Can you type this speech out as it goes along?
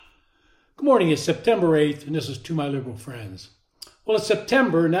Good morning, it's September 8th, and this is To My Liberal Friends. Well, it's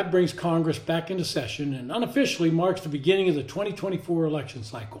September, and that brings Congress back into session and unofficially marks the beginning of the 2024 election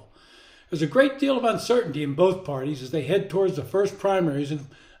cycle. There's a great deal of uncertainty in both parties as they head towards the first primaries in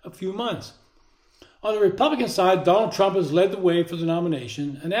a few months. On the Republican side, Donald Trump has led the way for the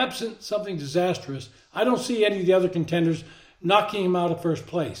nomination, and absent something disastrous, I don't see any of the other contenders knocking him out of first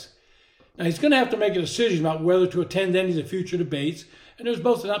place. Now, he's going to have to make a decision about whether to attend any of the future debates, and there's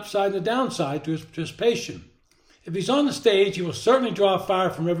both an upside and a downside to his participation. If he's on the stage, he will certainly draw fire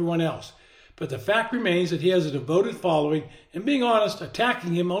from everyone else, but the fact remains that he has a devoted following, and being honest,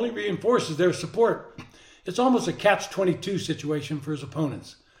 attacking him only reinforces their support. It's almost a catch-22 situation for his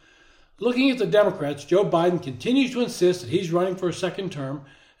opponents. Looking at the Democrats, Joe Biden continues to insist that he's running for a second term,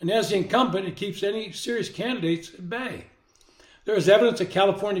 and as the incumbent, it keeps any serious candidates at bay. There is evidence that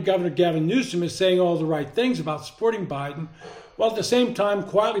California Governor Gavin Newsom is saying all the right things about supporting Biden, while at the same time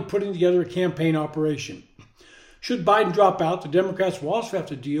quietly putting together a campaign operation. Should Biden drop out, the Democrats will also have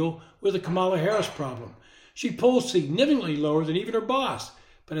to deal with the Kamala Harris problem. She polls significantly lower than even her boss,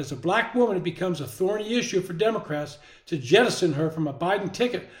 but as a black woman, it becomes a thorny issue for Democrats to jettison her from a Biden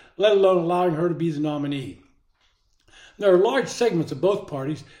ticket, let alone allowing her to be the nominee. There are large segments of both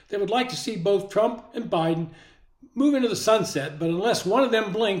parties that would like to see both Trump and Biden move into the sunset, but unless one of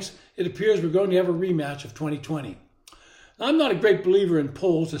them blinks, it appears we're going to have a rematch of 2020. Now, I'm not a great believer in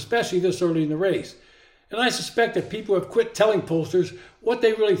polls, especially this early in the race, and I suspect that people have quit telling pollsters what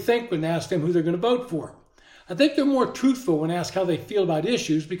they really think when asked them who they're going to vote for. I think they're more truthful when asked how they feel about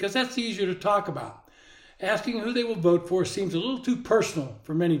issues because that's easier to talk about. Asking who they will vote for seems a little too personal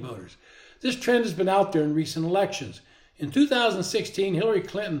for many voters. This trend has been out there in recent elections. In 2016, Hillary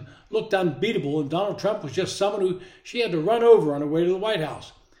Clinton looked unbeatable, and Donald Trump was just someone who she had to run over on her way to the White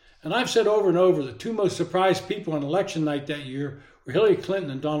House. And I've said over and over the two most surprised people on election night that year were Hillary Clinton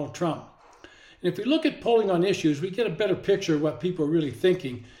and Donald Trump. And if we look at polling on issues, we get a better picture of what people are really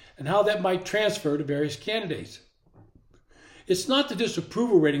thinking and how that might transfer to various candidates. It's not the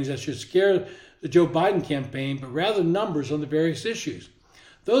disapproval ratings that should scare the Joe Biden campaign, but rather numbers on the various issues.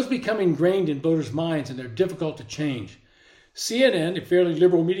 Those become ingrained in voters' minds, and they're difficult to change. CNN, a fairly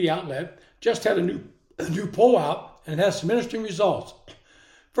liberal media outlet, just had a new poll out, and it has some interesting results.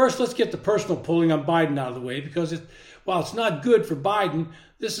 First, let's get the personal polling on Biden out of the way, because while it's not good for Biden,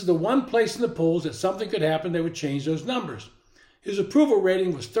 this is the one place in the polls that something could happen that would change those numbers. His approval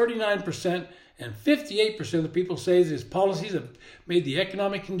rating was 39%, and 58% of the people say that his policies have made the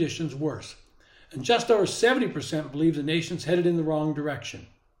economic conditions worse. And just over 70% believe the nation's headed in the wrong direction.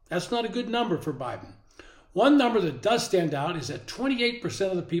 That's not a good number for Biden. One number that does stand out is that 28%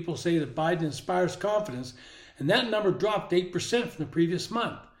 of the people say that Biden inspires confidence, and that number dropped 8% from the previous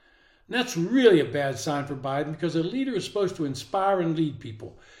month. And that's really a bad sign for Biden because a leader is supposed to inspire and lead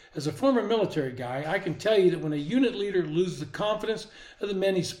people. As a former military guy, I can tell you that when a unit leader loses the confidence of the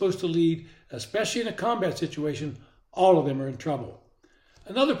men he's supposed to lead, especially in a combat situation, all of them are in trouble.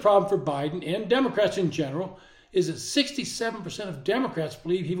 Another problem for Biden and Democrats in general is that 67% of Democrats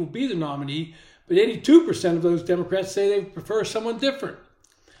believe he will be the nominee, but 82% of those Democrats say they prefer someone different.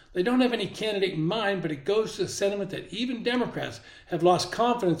 They don't have any candidate in mind, but it goes to the sentiment that even Democrats have lost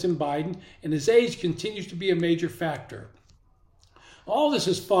confidence in Biden, and his age continues to be a major factor. All this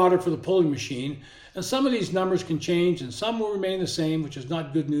is fodder for the polling machine, and some of these numbers can change and some will remain the same, which is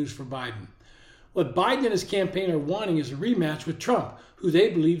not good news for Biden. What Biden and his campaign are wanting is a rematch with Trump, who they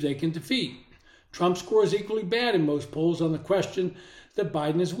believe they can defeat. Trump scores equally bad in most polls on the question that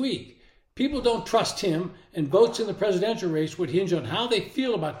Biden is weak. People don't trust him, and votes in the presidential race would hinge on how they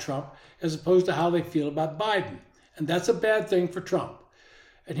feel about Trump as opposed to how they feel about Biden. And that's a bad thing for Trump.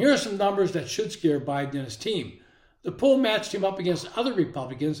 And here are some numbers that should scare Biden and his team. The poll matched him up against other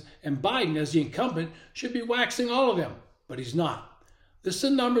Republicans, and Biden, as the incumbent, should be waxing all of them, but he's not. This is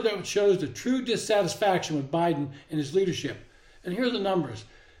a number that shows the true dissatisfaction with Biden and his leadership. And here are the numbers.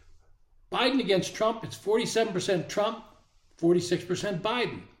 Biden against Trump, it's 47% Trump, 46%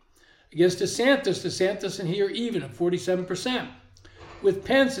 Biden. Against DeSantis and he are even at 47%. With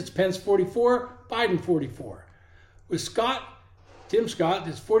Pence, it's Pence 44, Biden 44. With Tim Scott,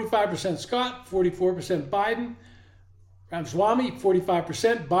 it's 45% Scott, 44% Biden. Ramaswamy,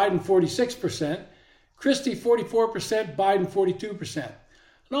 45%, Biden 46%. Christie, 44%, Biden 42%. And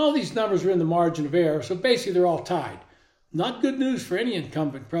all these numbers are in the margin of error, so basically they're all tied. Not good news for any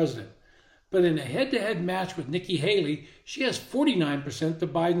incumbent president. But in a head-to-head match with Nikki Haley, she has 49% to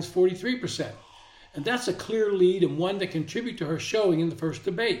Biden's 43%. And that's a clear lead and one that contributed to her showing in the first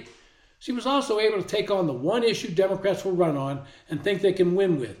debate. She was also able to take on the one issue Democrats will run on and think they can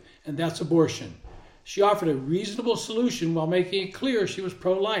win with, and that's abortion. She offered a reasonable solution while making it clear she was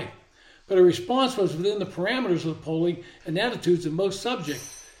pro-life. but a response was within the parameters of the polling and attitudes of most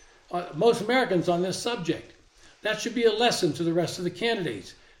Americans on this subject. That should be a lesson to the rest of the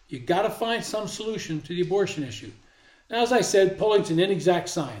candidates. You got to find some solution to the abortion issue. Now, as I said, polling's an inexact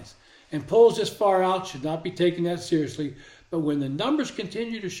science, and polls this far out should not be taken that seriously. But when the numbers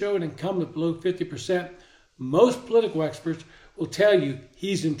continue to show an incumbent below 50%, most political experts will tell you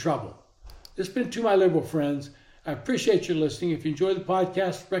he's in trouble. This has been To My Liberal Friends. I appreciate your listening. If you enjoy the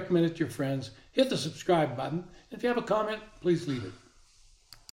podcast, recommend it to your friends. Hit the subscribe button. And if you have a comment, please leave it.